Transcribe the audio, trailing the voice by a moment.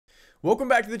Welcome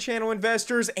back to the channel,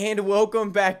 investors, and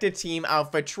welcome back to Team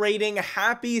Alpha Trading.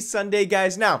 Happy Sunday,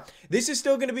 guys. Now, this is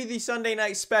still going to be the Sunday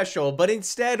night special, but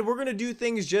instead, we're going to do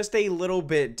things just a little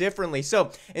bit differently. So,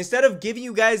 instead of giving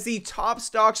you guys the top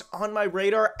stocks on my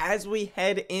radar as we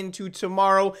head into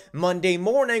tomorrow, Monday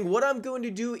morning, what I'm going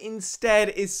to do instead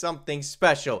is something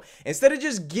special. Instead of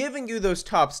just giving you those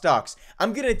top stocks,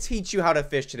 I'm going to teach you how to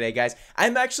fish today, guys.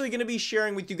 I'm actually going to be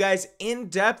sharing with you guys in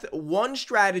depth one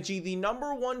strategy, the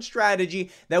number one strategy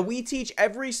that we teach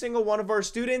every single one of our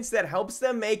students that helps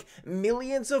them make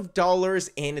millions of dollars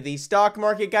in the stock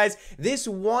market, guys. This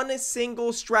one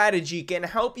single strategy can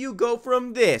help you go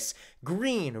from this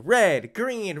green, red,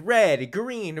 green, red,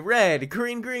 green, red,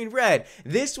 green, green, red.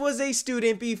 This was a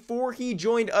student before he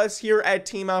joined us here at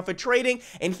Team Alpha Trading,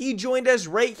 and he joined us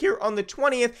right here on the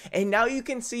 20th, and now you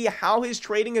can see how his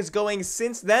trading is going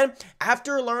since then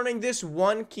after learning this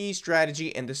one key strategy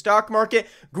in the stock market.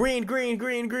 Green, green,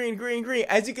 green, green, green, green.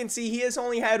 As you can see, he has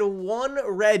only had one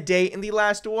red day in the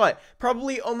last,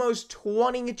 probably almost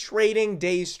 20 trading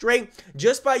days straight,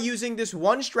 just by using this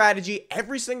one strategy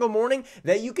every single morning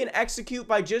that you can execute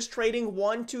by just trading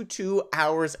 1 to 2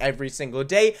 hours every single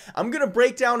day. I'm gonna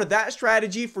break down that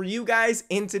strategy for you guys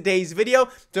in today's video.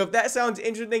 So if that sounds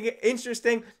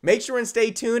interesting, make sure and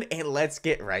stay tuned, and let's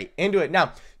get right into it.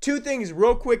 Now, two things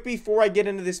real quick before I get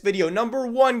into this video. Number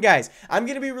one, guys, I'm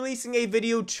going to be releasing a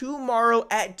video tomorrow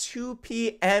at 2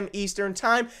 p.m. Eastern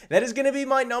time. That is going to be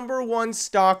my number one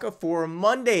stock for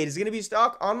Monday. It is going to be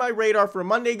stock on my radar for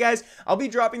Monday, guys. I'll be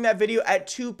dropping that video at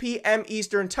 2 p.m.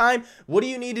 Eastern time. What do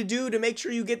you need to do to make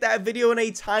sure you get that video in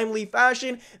a timely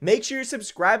fashion? Make sure you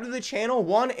subscribe to the channel,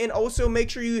 one, and also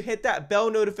make sure you hit that bell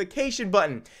notification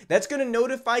button. That's going to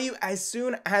notify you as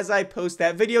soon as I post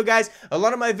that video, guys. A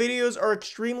lot of my videos are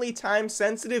extremely time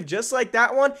sensitive, just like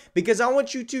that one, because I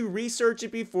want you to research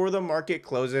it before the market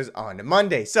closes on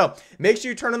Monday. So make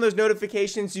sure you turn on those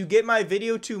notifications. You get my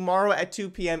video tomorrow at 2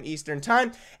 p.m. Eastern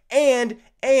time. And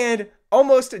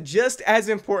almost just as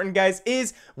important, guys,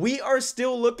 is we are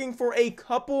still looking for a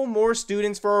couple more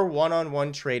students for our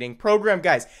one-on-one trading program,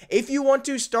 guys. If you want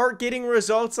to start getting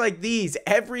results like these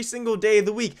every single day of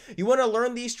the week, you want to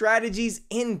learn these strategies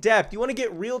in depth, you want to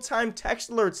get real-time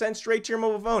text alerts sent straight to your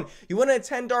mobile phone, you want to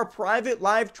attend our private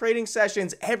live trading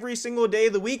sessions every single day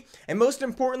of the week, and most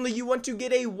importantly, you want to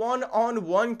get a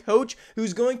one-on-one coach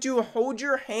who's going to hold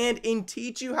your hand and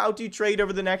teach you how to trade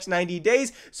over the next 90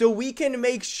 days so we can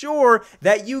make sure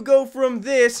that you go from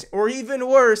this, or even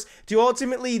worse, to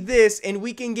ultimately this, and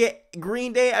we can get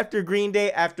green day after green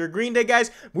day after green day,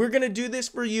 guys. We're gonna do this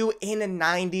for you in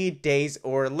 90 days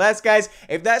or less, guys.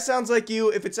 If that sounds like you,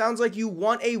 if it sounds like you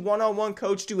want a one-on-one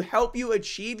coach to help you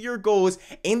achieve your goals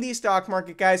in the stock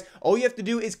market, guys, all you have to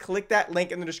do is click that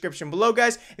link in the description below,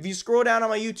 guys. If you scroll down on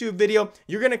my YouTube video,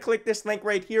 you're gonna click this link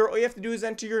right here. All you have to do is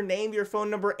enter your name, your phone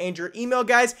number, and your email,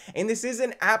 guys, and this is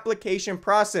an application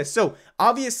process. So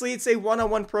obviously it's a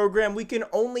one-on-one program. We can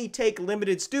only take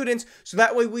limited students, so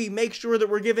that way we make sure that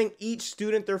we're giving each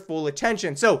student their full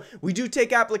attention. So we do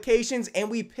take applications,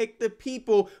 and we pick the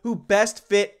people who best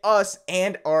fit us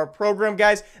and our program,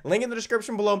 guys. Link in the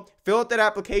description below. Fill out that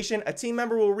application. A team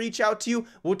member will reach out to you.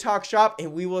 We'll talk shop,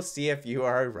 and we will see if you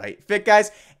are a right fit,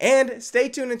 guys. And stay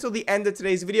tuned until the end of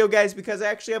today's video, guys, because I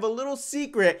actually have a little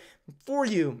secret for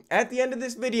you at the end of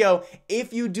this video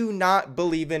if you do not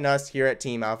believe in us here at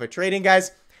Team Alpha Trading,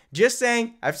 guys. Just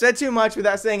saying, I've said too much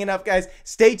without saying enough, guys.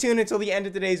 Stay tuned until the end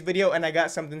of today's video, and I got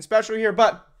something special here,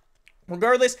 but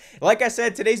regardless, like I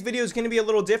said, today's video is going to be a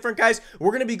little different, guys.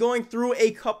 We're going to be going through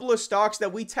a couple of stocks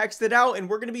that we texted out, and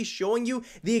we're going to be showing you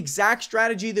the exact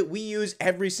strategy that we use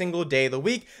every single day of the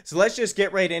week. So let's just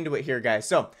get right into it here, guys.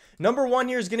 So number one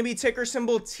here is going to be ticker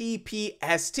symbol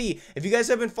TPST. If you guys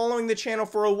have been following the channel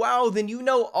for a while, then you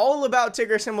know all about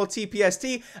ticker symbol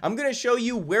TPST. I'm going to show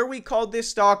you where we called this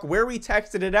stock, where we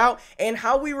texted it out, and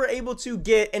how we were able to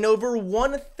get an over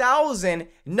 1,000,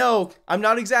 no, I'm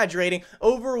not exaggerating,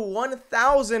 over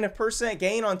 1,000%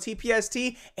 gain on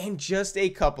TPST in just a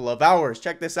couple of hours.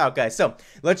 Check this out, guys. So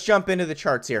let's jump into the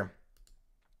charts here.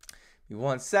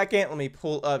 1 second. Let me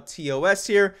pull up TOS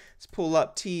here. Let's pull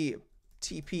up TPST.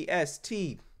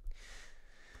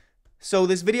 So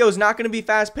this video is not going to be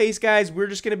fast paced, guys. We're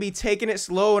just going to be taking it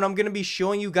slow, and I'm going to be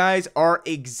showing you guys our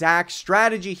exact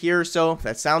strategy here. So if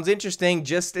that sounds interesting,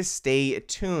 just to stay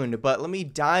tuned. But let me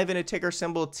dive into ticker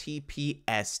symbol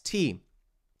TPST.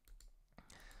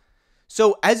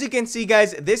 So as you can see,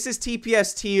 guys, this is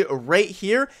TPST right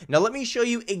here. Now let me show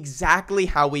you exactly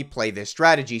how we play this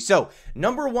strategy. So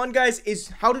number one, guys, is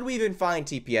how did we even find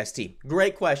TPST?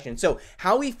 Great question. So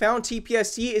how we found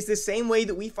TPST is the same way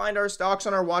that we find our stocks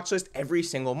on our watch list every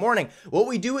single morning. What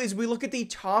we do is we look at the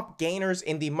top gainers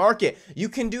in the market. You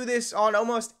can do this on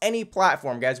almost any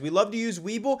platform, guys. We love to use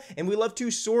Webull, and we love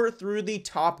to sort through the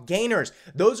top gainers.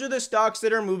 Those are the stocks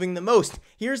that are moving the most.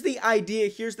 Here's the idea,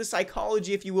 here's the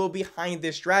psychology, if you will, behind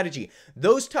this strategy.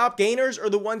 Those top gainers are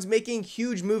the ones making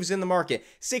huge moves in the market.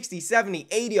 60, 70,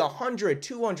 80, 100,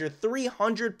 200,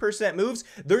 300% moves.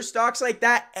 There's stocks like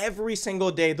that every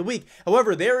single day of the week.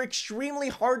 However, they're extremely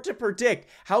hard to predict.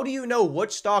 How do you know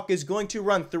which stock is going to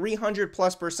run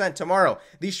 300+% tomorrow?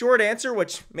 The short answer,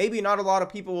 which maybe not a lot of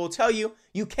people will tell you,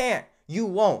 you can't. You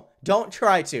won't. Don't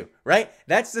try to, right?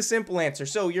 That's the simple answer.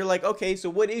 So you're like, okay, so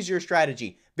what is your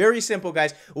strategy? Very simple,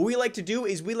 guys. What we like to do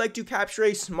is we like to capture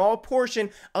a small portion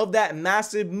of that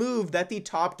massive move that the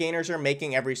top gainers are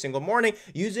making every single morning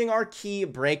using our key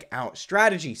breakout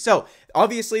strategy. So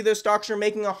obviously those stocks are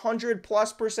making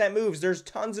 100+% moves. There's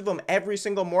tons of them every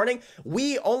single morning.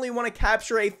 We only want to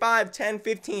capture a 5, 10,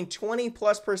 15,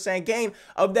 20+% gain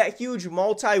of that huge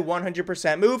multi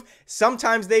 100% move.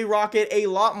 Sometimes they rocket a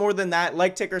lot more than that,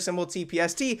 like ticker symbol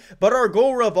TPST, but our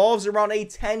goal revolves around a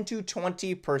 10 to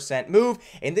 20% move.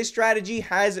 And this strategy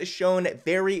has shown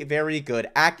very, very good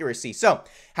accuracy. So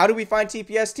how do we find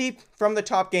TPST? From the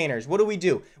top gainers. What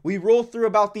do? We roll through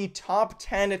about the top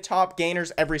 10 top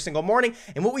gainers every single morning.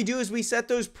 And what we do is we set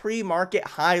those pre-market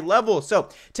high levels. So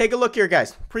take a look here,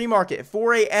 guys. Pre-market,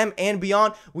 4 a.m. and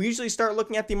beyond. We usually start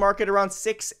looking at the market around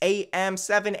 6 a.m.,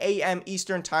 7 a.m.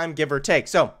 Eastern time, give or take.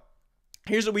 So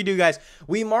here's what we do, guys.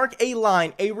 We mark a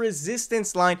line, a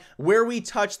resistance line, where we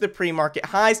touch the pre-market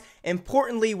highs,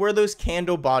 importantly, where those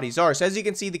candle bodies are. So as you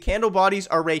can see, the candle bodies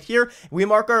are right here. We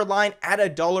mark our line at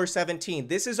 $1.17.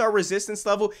 This is our resistance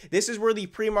level. This is where the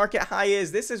pre-market high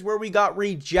is. This is where we got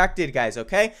rejected, guys,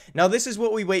 okay? Now, this is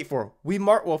what we wait for. We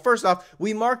mark, well, first off,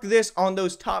 we mark this on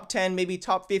those top 10, maybe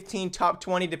top 15, top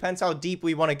 20, depends how deep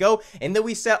we want to go. And then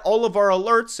we set all of our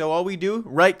alerts. So all we do,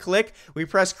 right click, we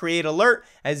press create alert.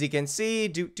 As you can see,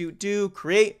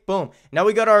 create, boom. Now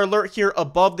we got our alert here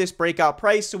above this breakout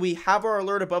price. So we have our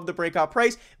alert above the breakout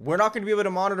price. We're not going to be able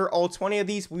to monitor all 20 of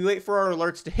these. We wait for our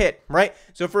alerts to hit, right?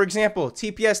 So for example,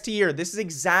 TPST here, this is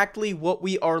exactly what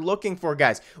we are looking for,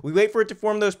 guys. We wait for it to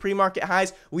form those pre-market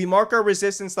highs. We mark our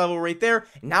resistance level right there.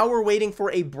 Now we're waiting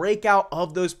for a breakout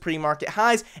of those pre-market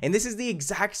highs. And this is the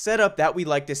exact setup that we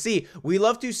like to see. We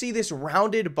love to see this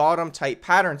rounded bottom type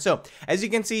pattern. So as you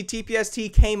can see,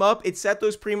 TPST came up, it set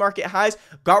those pre-market highs,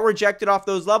 got rejected off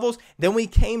those levels, then we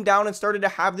came down and started to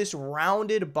have this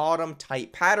rounded bottom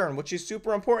type pattern, which is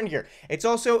super important here. It's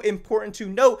also important to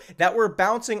note that we're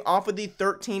bouncing off of the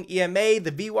 13 EMA,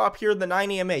 the VWAP here, the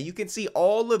 9 EMA. You can see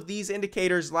all of these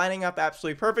indicators lining up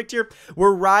absolutely perfect here.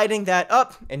 We're riding that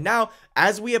up, and now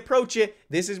as we approach it,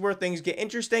 this is where things get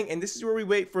interesting, and this is where we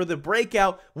wait for the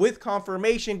breakout with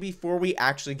confirmation before we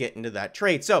actually get into that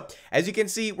trade. So as you can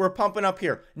see, we're pumping up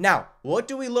here. Now, what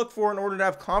do we look for in order to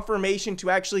have confirmation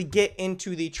to actually get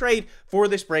into the trade for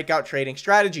this breakout trading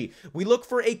strategy? We look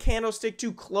for a candlestick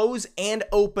to close and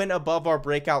open above our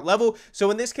breakout level.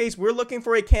 So in this case, we're looking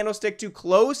for a candlestick to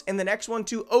close and the next one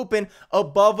to open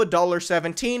above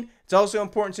 $1.17. It's also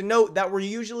important to note that we're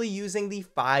usually using the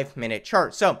 5-minute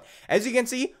chart. So as you can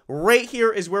see, right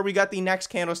here is where we got the next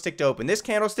candlestick to open. This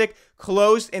candlestick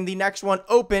closed and the next one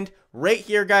opened right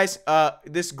here, guys.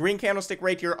 This green candlestick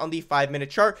right here on the 5-minute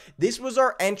chart. This was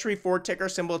our entry for ticker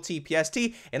symbol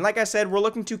TPST. And like I said, we're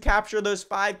looking to capture those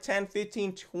 5, 10,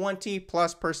 15,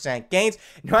 20+% gains.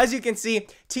 Now, as you can see,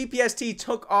 TPST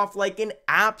took off like an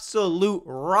absolute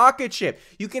rocket ship.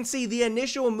 You can see the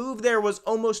initial move there was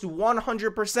almost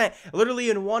 100%. Literally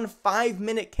in one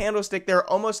 5-minute candlestick there,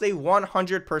 almost a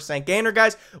 100% gainer,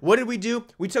 guys. What did we do?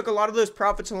 We took a lot of those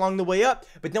profits along the way up,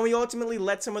 but then we ultimately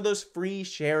let some of those free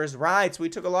shares ride. So we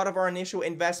took a lot of our initial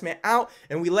investment out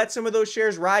and we let some of those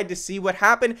shares ride to see what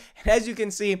happened. And as you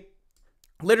can see,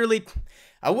 literally,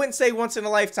 I wouldn't say once in a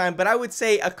lifetime, but I would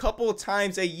say a couple of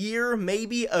times a year,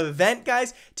 maybe event,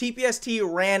 guys, TPST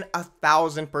ran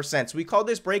 1,000%. So we call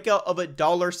this breakout of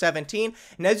 $1.17.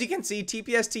 And as you can see,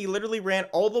 TPST literally ran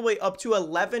all the way up to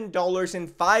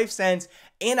 $11.05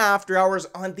 in after hours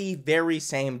on the very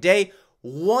same day.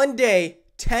 One day,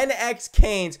 10x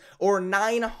gains or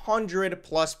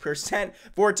 900+%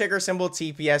 for ticker symbol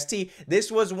TPST.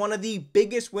 This was one of the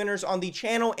biggest winners on the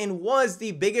channel and was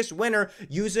the biggest winner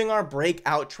using our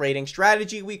breakout trading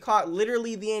strategy. We caught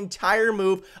literally the entire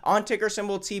move on ticker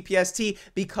symbol TPST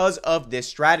because of this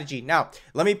strategy. Now,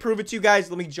 let me prove it to you guys.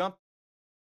 Let me jump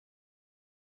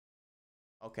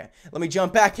Okay, let me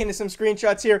jump back into some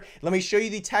screenshots here. Let me show you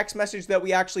the text message that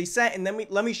we actually sent, and then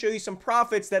let me show you some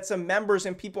profits that some members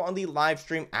and people on the live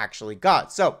stream actually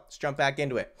got. So let's jump back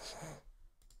into it.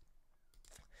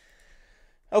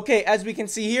 Okay, as we can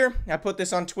see here, I put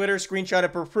this on Twitter, screenshot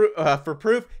it for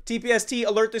proof. TPST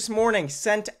alert this morning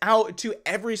sent out to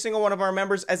every single one of our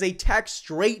members as a text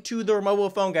straight to their mobile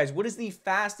phone, guys. What is the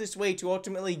fastest way to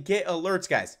ultimately get alerts,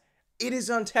 guys? It is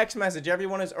on text message.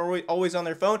 Everyone is always on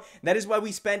their phone. That is why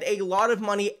we spend a lot of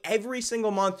money every single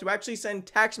month to actually send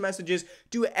text messages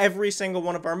to every single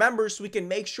one of our members so we can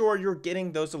make sure you're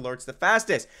getting those alerts the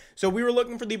fastest. So we were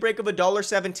looking for the break of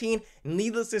 $1.17.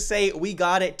 Needless to say, we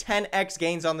got it. 10x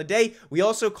gains on the day. We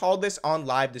also called this on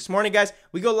live this morning, guys.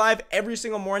 We go live every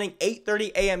single morning,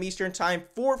 8:30 a.m. Eastern time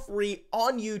for free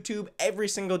on YouTube every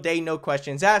single day. No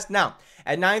questions asked. Now,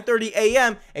 at 9:30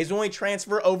 a.m. is when we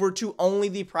transfer over to only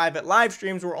the private live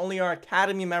streams where only our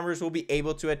Academy members will be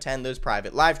able to attend those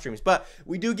private live streams. But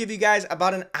we do give you guys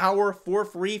about an hour for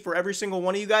free for every single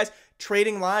one of you guys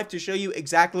trading live to show you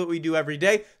exactly what we do every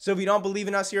day. So if you don't believe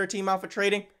in us here at Team Alpha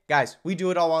Trading, guys, we do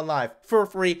it all on live for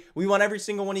free. We want every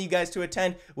single one of you guys to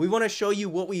attend. We want to show you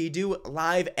what we do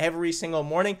live every single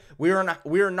morning. We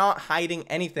are not hiding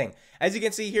anything. As you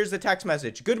can see, here's the text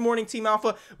message. Good morning, Team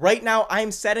Alpha. Right now,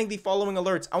 I'm setting the following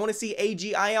alerts. I want to see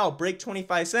AGIL break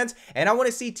 25 cents, and I want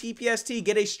to see TPST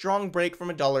get a strong break from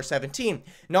 $1.17.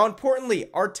 Now, importantly,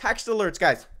 our text alerts,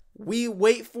 guys, we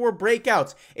wait for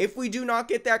breakouts. If we do not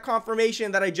get that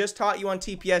confirmation that I just taught you on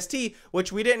TPST,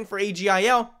 which we didn't for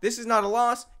AGIL, this is not a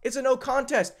loss. It's a no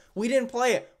contest. We didn't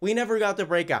play it. We never got the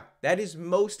breakout. That is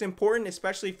most important,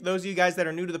 especially for those of you guys that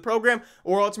are new to the program,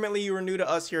 or ultimately you are new to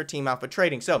us here at Team Alpha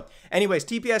Trading. So anyways,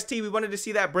 TPST, we wanted to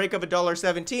see that break of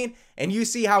 $1.17, and you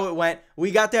see how it went. We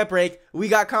got that break. We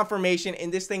got confirmation,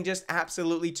 and this thing just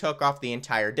absolutely took off the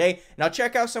entire day. Now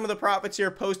check out some of the profits here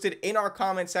posted in our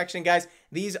comment section, guys.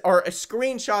 These are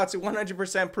screenshots,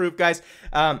 100% proof, guys.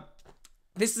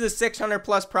 This is a 600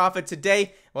 plus profit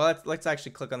today. Well, let's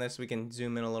actually click on this so we can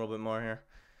zoom in a little bit more here.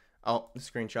 Oh, the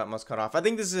screenshot must cut off. I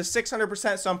think this is a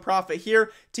 600% some profit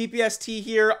here. TPST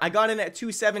here, I got in at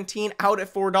 $2.17, out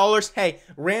at $4. Hey,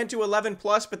 ran to 11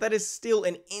 plus, but that is still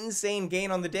an insane gain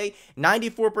on the day.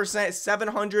 94%,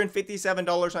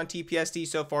 $757 on TPST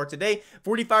so far today.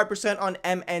 45% on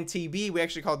MNTB. We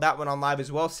actually called that one on live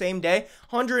as well, same day.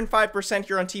 105%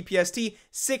 here on TPST.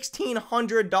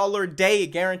 $1,600 day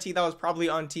guarantee. That was probably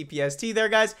on TPST there,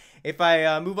 guys. If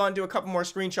I move on to a couple more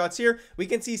screenshots here, we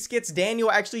can see Skits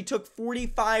Daniel actually took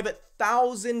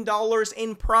 $45,000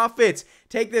 in profits.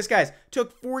 Take this, guys.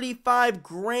 Took 45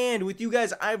 grand. With you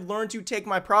guys, I've learned to take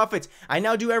my profits. I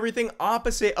now do everything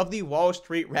opposite of the Wall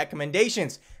Street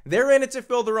recommendations. They're in it to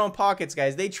fill their own pockets,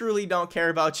 guys. They truly don't care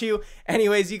about you.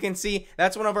 Anyways, you can see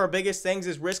that's one of our biggest things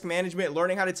is risk management,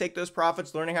 learning how to take those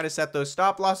profits, learning how to set those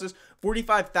stop losses.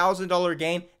 $45,000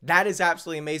 gain. That is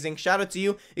absolutely amazing. Shout out to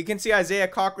you. You can see Isaiah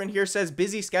Cochran here says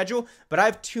busy schedule, but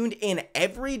I've tuned in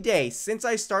every day since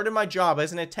I started my job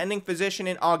as an attending physician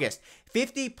in August.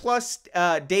 50 plus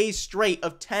days straight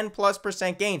of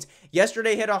 10+% gains.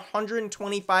 Yesterday hit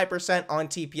 125% on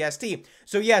TPST.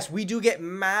 So yes, we do get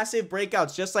massive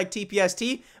breakouts just like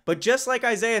TPST, but just like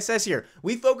Isaiah says here,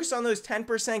 we focus on those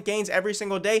 10% gains every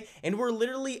single day, and we're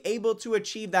literally able to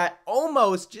achieve that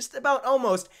just about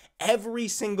almost every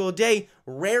single day,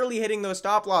 rarely hitting those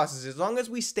stop losses. As long as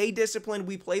we stay disciplined,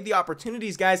 we play the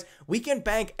opportunities, guys, we can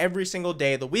bank every single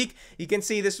day of the week. You can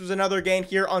see this was another gain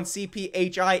here on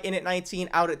CPHI, in at 19,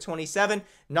 out at 27.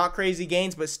 Not crazy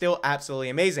gains, but still absolutely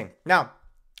amazing. Now,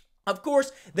 of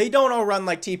course, they don't all run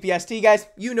like TPST, guys.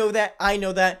 You know that. I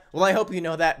know that. Well, I hope you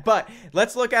know that. But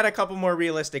let's look at a couple more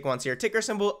realistic ones here. Ticker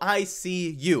symbol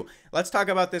ICU. Let's talk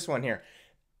about this one here.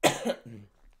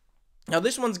 Now,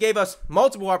 this one's gave us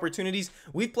multiple opportunities.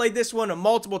 We've played this one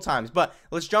multiple times, but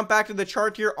let's jump back to the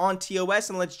chart here on TOS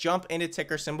and let's jump into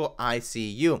ticker symbol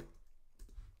ICU.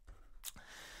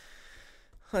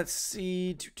 Let's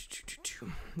see.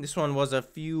 This one was a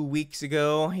few weeks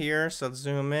ago here, so let's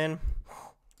zoom in.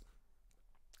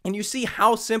 And you see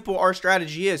how simple our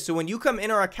strategy is. So when you come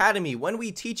in our academy, when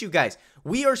we teach you guys,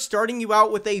 we are starting you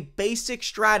out with a basic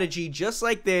strategy just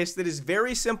like this that is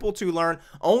very simple to learn,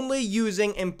 only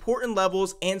using important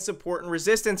levels and support and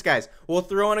resistance, guys. We'll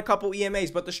throw in a couple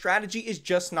EMAs, but the strategy is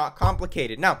just not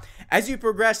complicated. Now, as you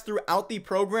progress throughout the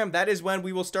program, that is when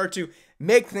we will start to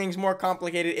make things more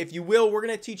complicated, if you will. We're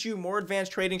going to teach you more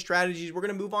advanced trading strategies. We're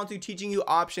going to move on to teaching you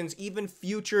options, even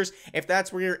futures, if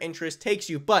that's where your interest takes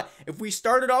you. But if we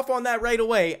started off on that right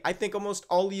away, I think almost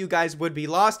all of you guys would be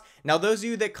lost. Now, those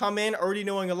of you that come in or already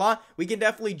knowing a lot, we can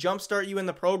definitely jumpstart you in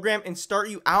the program and start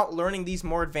you out learning these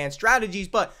more advanced strategies.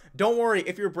 But don't worry,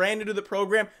 if you're brand new to the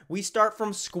program, we start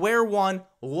from square one.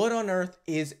 What on earth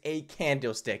is a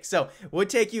candlestick? So we'll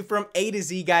take you from A to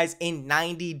Z, guys, in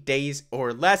 90 days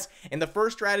or less. And the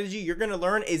first strategy you're going to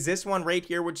learn is this one right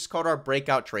here, which is called our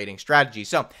breakout trading strategy.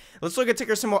 So let's look at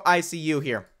ticker symbol ICU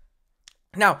here.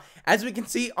 Now, as we can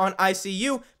see on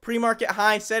ICU, pre-market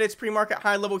high, set its pre-market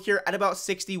high level here at about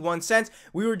 61 cents.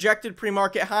 We rejected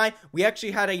pre-market high. We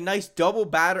actually had a nice double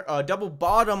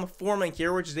bottom forming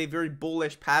here, which is a very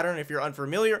bullish pattern if you're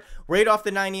unfamiliar. Right off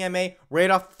the 9 EMA, right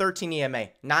off the 13 EMA.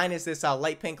 9 is this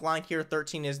light pink line here.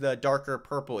 13 is the darker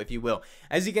purple, if you will.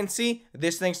 As you can see,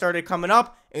 this thing started coming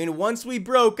up. And once we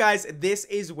broke, guys, this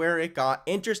is where it got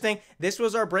interesting. This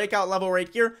was our breakout level right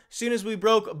here. As soon as we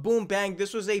broke, boom, bang.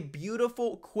 This was a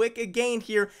beautiful, quick gain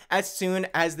here as soon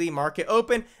as the market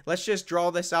opened. Let's just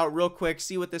draw this out real quick,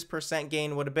 see what this percent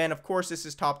gain would have been. Of course, this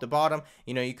is top to bottom.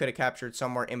 You know, you could have captured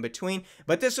somewhere in between.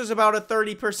 But this was about a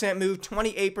 30% move,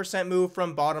 28% move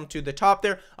from bottom to the top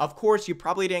there. Of course, you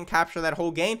probably didn't capture that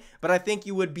whole gain, but I think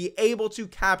you would be able to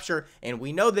capture, and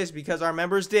we know this because our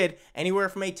members did, anywhere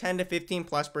from a 10 to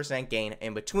 15+% gain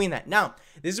in between that. Now,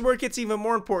 this is where it gets even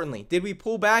more importantly. Did we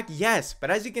pull back? Yes, but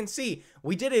as you can see,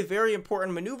 we did a very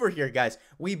important maneuver here, guys.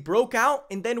 We broke out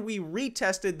and then we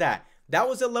retested that. That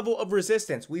was a level of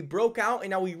resistance. We broke out and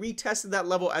now we retested that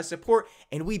level as support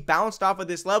and we bounced off of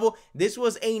this level. This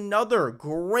was another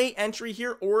great entry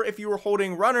here, or if you were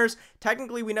holding runners,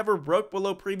 technically we never broke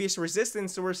below previous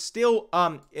resistance, so we're still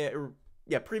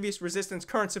previous resistance,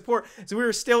 current support. So we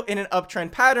were still in an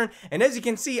uptrend pattern. And as you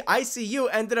can see, ICU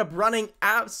ended up running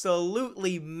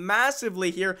absolutely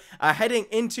massively here, heading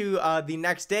into the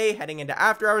next day, heading into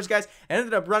after hours, guys. And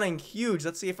ended up running huge.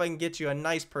 Let's see if I can get you a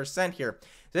nice percent here.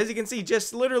 So as you can see,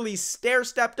 just literally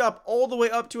stair-stepped up all the way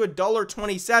up to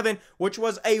 $1.27, which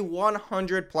was a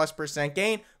 100+%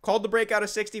 gain. Called the breakout of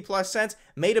 60+ cents,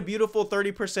 made a beautiful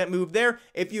 30% move there.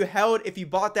 If you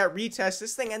bought that retest,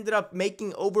 this thing ended up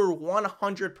making over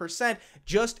 100%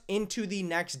 just into the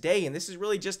next day. And this is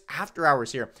really just after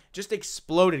hours here. Just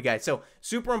exploded, guys. So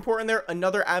super important there.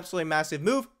 Another absolutely massive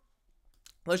move.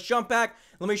 Let's jump back.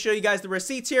 Let me show you guys the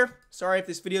receipts here. Sorry if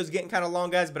this video is getting kind of long,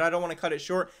 guys, but I don't want to cut it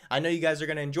short. I know you guys are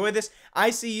going to enjoy this.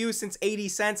 ICU since 80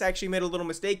 cents. Actually made a little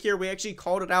mistake here. We actually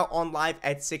called it out on live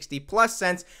at 60+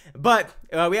 cents, but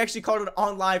we actually called it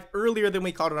on live earlier than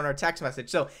we called it on our text message.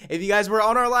 So if you guys were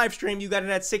on our live stream, you got it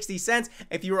at 60 cents.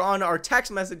 If you were on our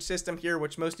text message system here,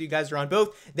 which most of you guys are on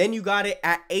both, then you got it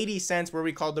at 80 cents where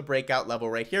we called the breakout level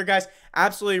right here, guys.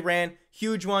 Absolutely ran.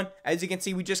 Huge one. As you can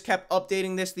see, we just kept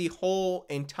updating this the whole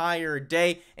entire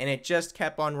day, and it just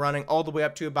kept on running all the way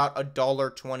up to about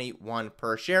 $1.21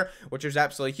 per share, which was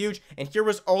absolutely huge. And here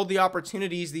was all the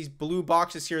opportunities, these blue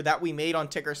boxes here that we made on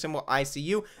ticker symbol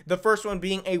ICU. The first one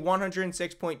being a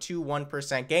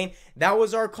 106.21% gain. That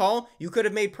was our call. You could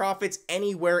have made profits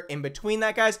anywhere in between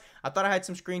that, guys. I thought I had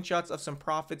some screenshots of some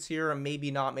profits here, or maybe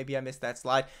not. Maybe I missed that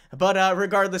slide. But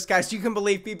regardless, guys, you can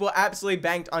believe people absolutely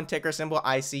banked on ticker symbol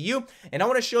ICU. And I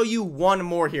want to show you one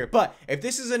more here. But if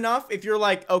this is enough, if you're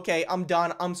like, okay, I'm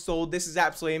done, I'm sold, this is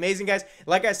absolutely amazing, guys.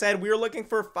 Like I said, we are looking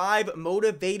for 5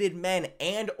 motivated men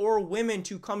and or women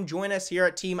to come join us here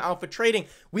at Team Alpha Trading.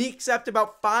 We accept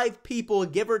about 5 people,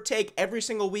 give or take, every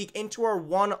single week into our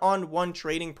one-on-one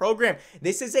trading program.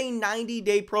 This is a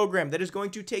 90-day program that is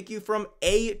going to take you from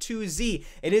A to Z.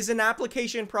 It is an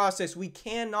application process. We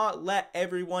cannot let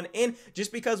everyone in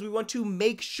just because we want to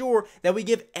make sure that we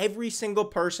give every single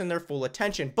person their full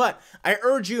attention. But I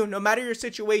urge you, no matter your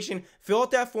situation, fill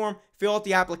out that form, fill out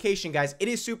the application, guys. It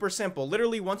is super simple.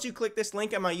 Literally, once you click this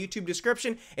link in my YouTube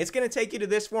description, it's going to take you to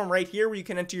this form right here where you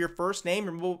can enter your first name,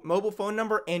 your mobile phone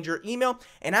number, and your email.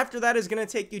 And after that is going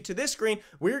to take you to this screen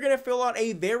where you're going to fill out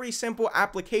a very simple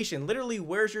application. Literally,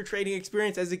 where's your trading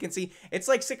experience? As you can see, it's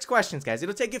like 6 questions, guys.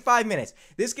 It'll take you 5 minutes.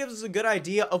 This gives us a good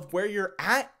idea of where you're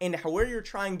at and where you're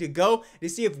trying to go to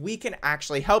see if we can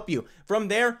actually help you. From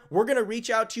there, we're going to reach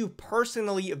out to you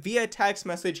personally via text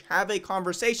message, have a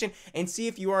conversation, and see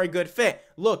if you are a good fit.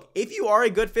 Look, if you are a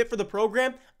good fit for the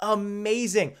program,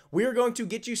 amazing. We are going to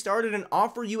get you started and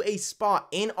offer you a spot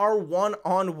in our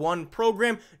one-on-one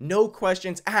program, no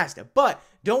questions asked. But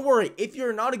don't worry, if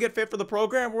you're not a good fit for the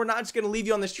program, we're not just going to leave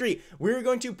you on the street. We're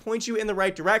going to point you in the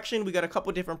right direction. We got a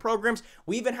couple different programs.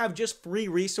 We even have just free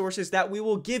resources that we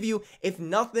will give you if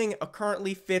nothing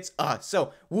currently fits us.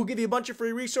 So we'll give you a bunch of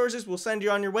free resources. We'll send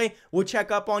you on your way. We'll check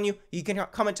up on you. You can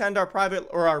come attend our private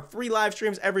or our free live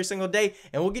streams every single day,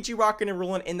 and we'll get you rocking and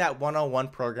rolling in that one-on-one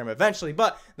program eventually.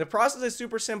 But The process is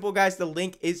super simple, guys. The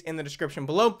link is in the description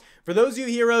below. For those of you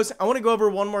heroes, I want to go over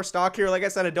one more stock here. Like I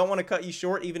said, I don't want to cut you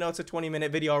short, even though it's a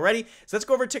 20-minute video already. So let's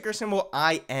go over ticker symbol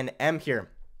INM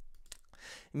here.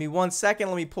 Give me 1 second.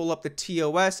 Let me pull up the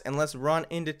TOS and let's run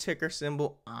into ticker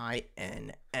symbol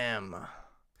INM.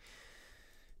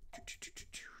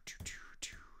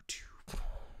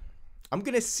 I'm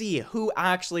going to see who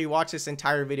actually watched this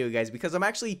entire video, guys, because I'm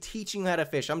actually teaching you how to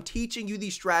fish. I'm teaching you the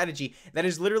strategy that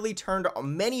has literally turned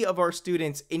many of our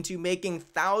students into making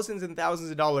thousands and thousands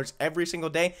of dollars every single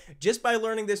day just by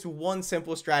learning this one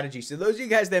simple strategy. So those of you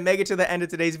guys that make it to the end of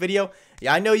today's video,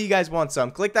 yeah, I know you guys want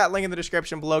some. Click that link in the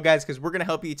description below, guys, because we're going to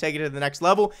help you take it to the next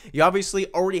level. You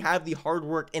obviously already have the hard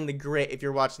work and the grit if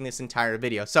you're watching this entire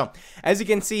video. So as you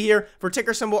can see here, for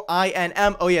ticker symbol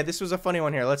INM, oh yeah, this was a funny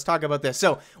one here. Let's talk about this.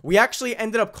 So we actually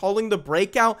ended up calling the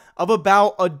breakout of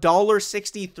about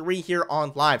 $1.63 here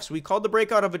on live. So we called the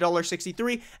breakout of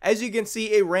 $1.63. As you can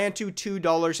see, it ran to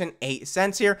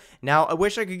 $2.08 here. Now, I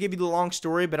wish I could give you the long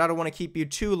story, but I don't want to keep you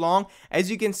too long. As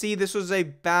you can see, this was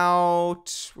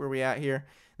about, where are we at here?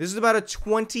 This is about a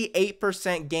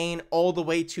 28% gain all the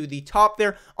way to the top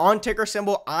there on ticker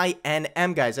symbol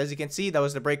INM, guys. As you can see, that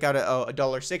was the breakout at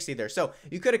 $1.60 there. So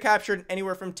you could have captured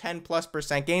anywhere from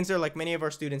 10+% gains there, like many of our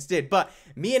students did. But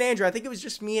me and Andrew, I think it was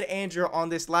just me and Andrew on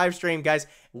this live stream, guys,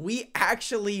 we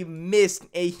actually missed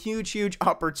a huge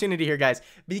opportunity here, guys,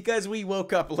 because we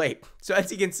woke up late. So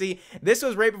as you can see, this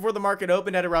was right before the market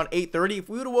opened at around 8:30. If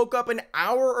we would have woke up an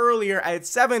hour earlier at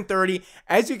 7:30,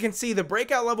 as you can see, the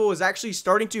breakout level was actually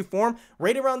starting to form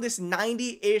right around this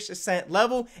 90-ish cent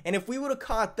level. And if we would have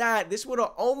caught that, this would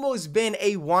have almost been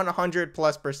a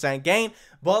 100+% gain.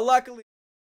 But luckily,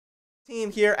 team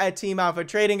here at Team Alpha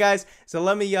Trading, guys. So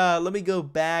let me go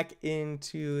back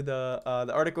into the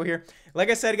article here. Like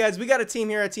I said, guys, we got a team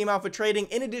here at Team Alpha Trading.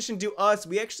 In addition to us,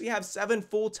 we actually have 7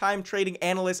 full-time trading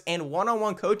analysts and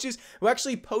one-on-one coaches who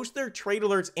actually post their trade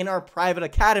alerts in our private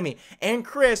academy. And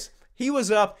Chris, he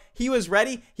was up, he was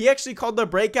ready. He actually called the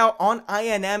breakout on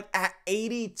INM at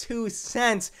 82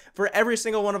 cents for every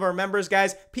single one of our members,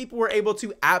 guys. People were able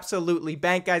to absolutely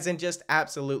bank, guys, and just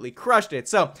absolutely crushed it.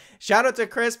 So shout out to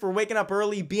Chris for waking up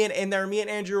early, being in there. Me and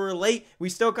Andrew were late. We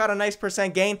still got a nice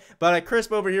percent gain, but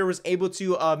Chris over here was able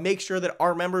to make sure that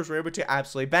our members were able to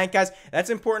absolutely bank, guys. That's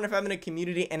important if having a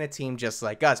community and a team just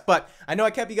like us. But I know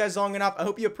I kept you guys long enough. I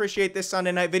hope you appreciate this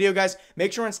Sunday night video, guys.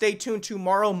 Make sure and stay tuned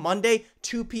tomorrow, Monday,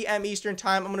 2 p.m. Eastern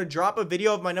time. I'm going to drop a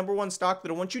video of my #1 stock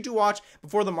that I want you to watch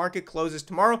before the market closes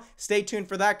tomorrow. Stay tuned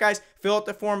for that, guys. Fill out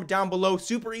the form down below.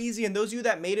 Super easy. And those of you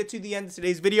that made it to the end of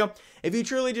today's video, if you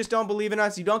truly just don't believe in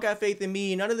us, you don't got faith in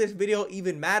me, none of this video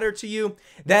even matter to you,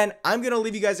 then I'm going to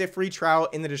leave you guys a free trial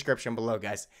in the description below,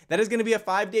 guys. That is going to be a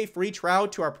 5-day free trial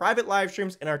to our private live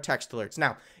streams and our text alerts.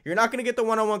 Now, you're not going to get the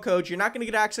one-on-one coach. You're not going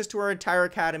to get access to our entire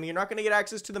academy. You're not going to get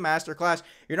access to the masterclass.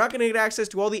 You're not going to get access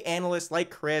to all the analysts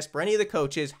like Chris or any of the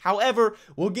coaches. However,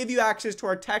 we'll give you access to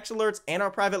our text alerts and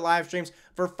our private live streams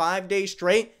for 5 days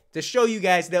straight to show you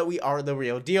guys that we are the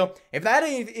real deal. If that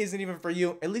isn't even for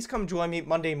you, at least come join me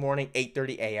Monday morning,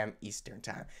 8:30 a.m. Eastern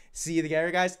time. See you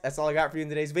there, guys. That's all I got for you in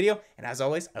today's video. And as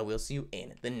always, I will see you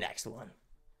in the next one.